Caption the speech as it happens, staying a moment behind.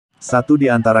Satu di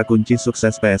antara kunci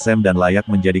sukses PSM dan layak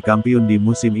menjadi kampiun di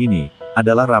musim ini,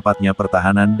 adalah rapatnya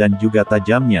pertahanan dan juga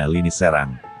tajamnya lini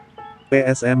serang.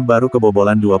 PSM baru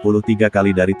kebobolan 23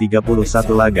 kali dari 31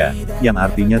 laga, yang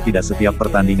artinya tidak setiap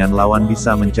pertandingan lawan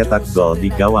bisa mencetak gol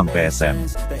di gawang PSM.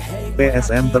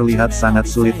 PSM terlihat sangat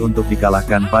sulit untuk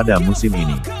dikalahkan pada musim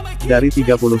ini. Dari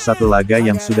 31 laga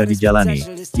yang sudah dijalani,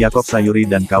 Yakob Sayuri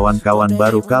dan kawan-kawan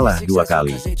baru kalah 2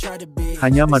 kali.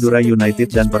 Hanya Madura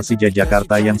United dan Persija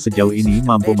Jakarta yang sejauh ini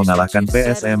mampu mengalahkan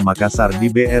PSM Makassar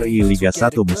di BRI Liga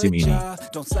 1 musim ini.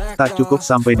 Tak cukup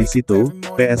sampai di situ,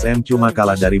 PSM cuma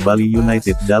kalah dari Bali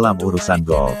United dalam urusan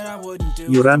gol.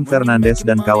 Juara Fernandes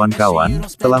dan kawan-kawan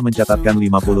telah mencatatkan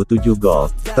 57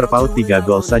 gol, terpaut 3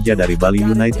 gol saja dari Bali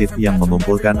United yang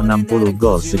mengumpulkan 60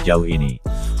 gol sejauh ini.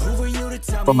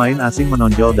 Pemain asing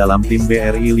menonjol dalam tim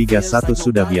BRI Liga 1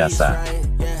 sudah biasa.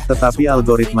 Tetapi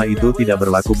algoritma itu tidak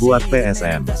berlaku buat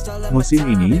PSM. Musim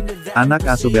ini, anak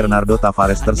asuh Bernardo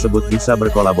Tavares tersebut bisa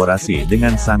berkolaborasi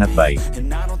dengan sangat baik.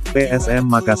 PSM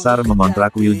Makassar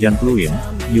mengontrak Wiljan Pluim,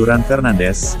 Juara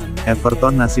Fernandes,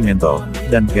 Everton Nascimento,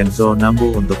 dan Kenzo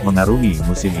Nambu untuk mengarungi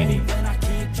musim ini.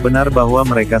 Benar bahwa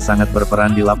mereka sangat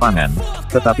berperan di lapangan,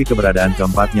 tetapi keberadaan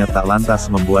keempatnya tak lantas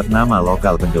membuat nama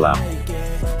lokal tenggelam.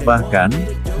 Bahkan,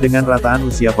 dengan rataan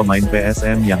usia pemain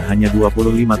PSM yang hanya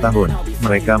 25 tahun,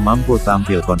 mereka mampu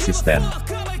tampil konsisten.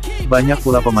 Banyak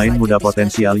pula pemain muda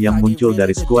potensial yang muncul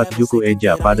dari skuad Juku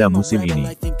Eja pada musim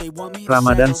ini.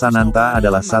 Ramadan Sananta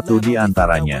adalah satu di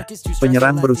antaranya.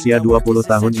 Penyerang berusia 20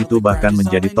 tahun itu bahkan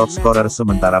menjadi top scorer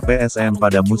sementara PSM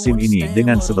pada musim ini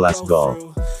dengan 11 gol.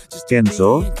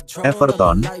 Kenzo,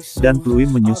 Everton, dan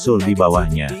Pluim menyusul di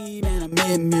bawahnya.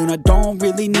 I don't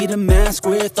really need a mask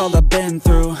with all I've been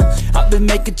through. I've been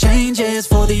making changes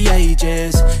for the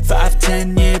ages.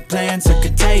 5-10 year plans are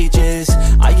contagious.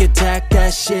 I attack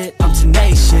that shit, I'm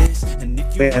tenacious.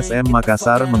 PSM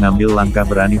Makassar mengambil langkah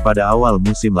berani pada awal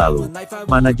musim lalu.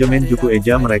 Manajemen Juku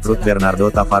Eja merekrut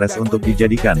Bernardo Tavares untuk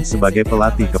dijadikan sebagai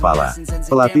pelatih kepala.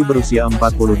 Pelatih berusia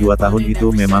 42 tahun itu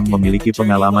memang memiliki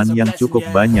pengalaman yang cukup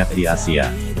banyak di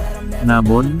Asia.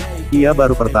 Namun, ia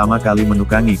baru pertama kali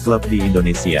menukangi klub di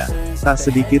Indonesia. Tak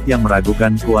sedikit yang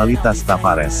meragukan kualitas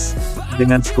Tavares.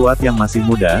 Dengan skuad yang masih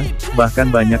muda, bahkan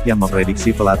banyak yang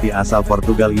memprediksi pelatih asal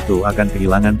Portugal itu akan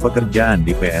kehilangan pekerjaan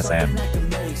di PSM.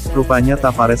 Rupanya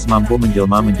Tavares mampu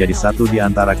menjelma menjadi satu di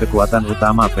antara kekuatan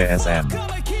utama PSM.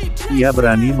 Ia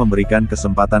berani memberikan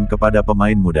kesempatan kepada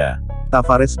pemain muda.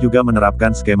 Tavares juga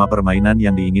menerapkan skema permainan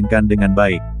yang diinginkan dengan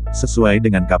baik, sesuai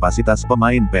dengan kapasitas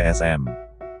pemain PSM.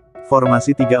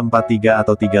 Formasi 3-4-3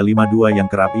 atau 3-5-2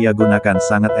 yang kerap ia gunakan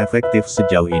sangat efektif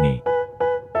sejauh ini.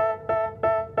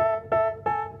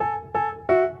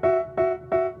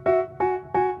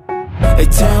 They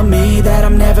tell me that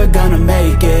I'm never gonna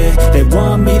make it. They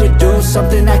want me to do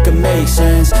something that could make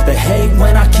sense. They hate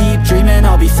when I keep dreaming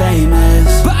I'll be famous,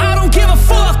 but I don't give a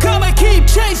fuck, I'ma keep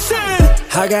chasing.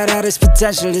 I got all this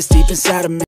potential that's deep inside of me.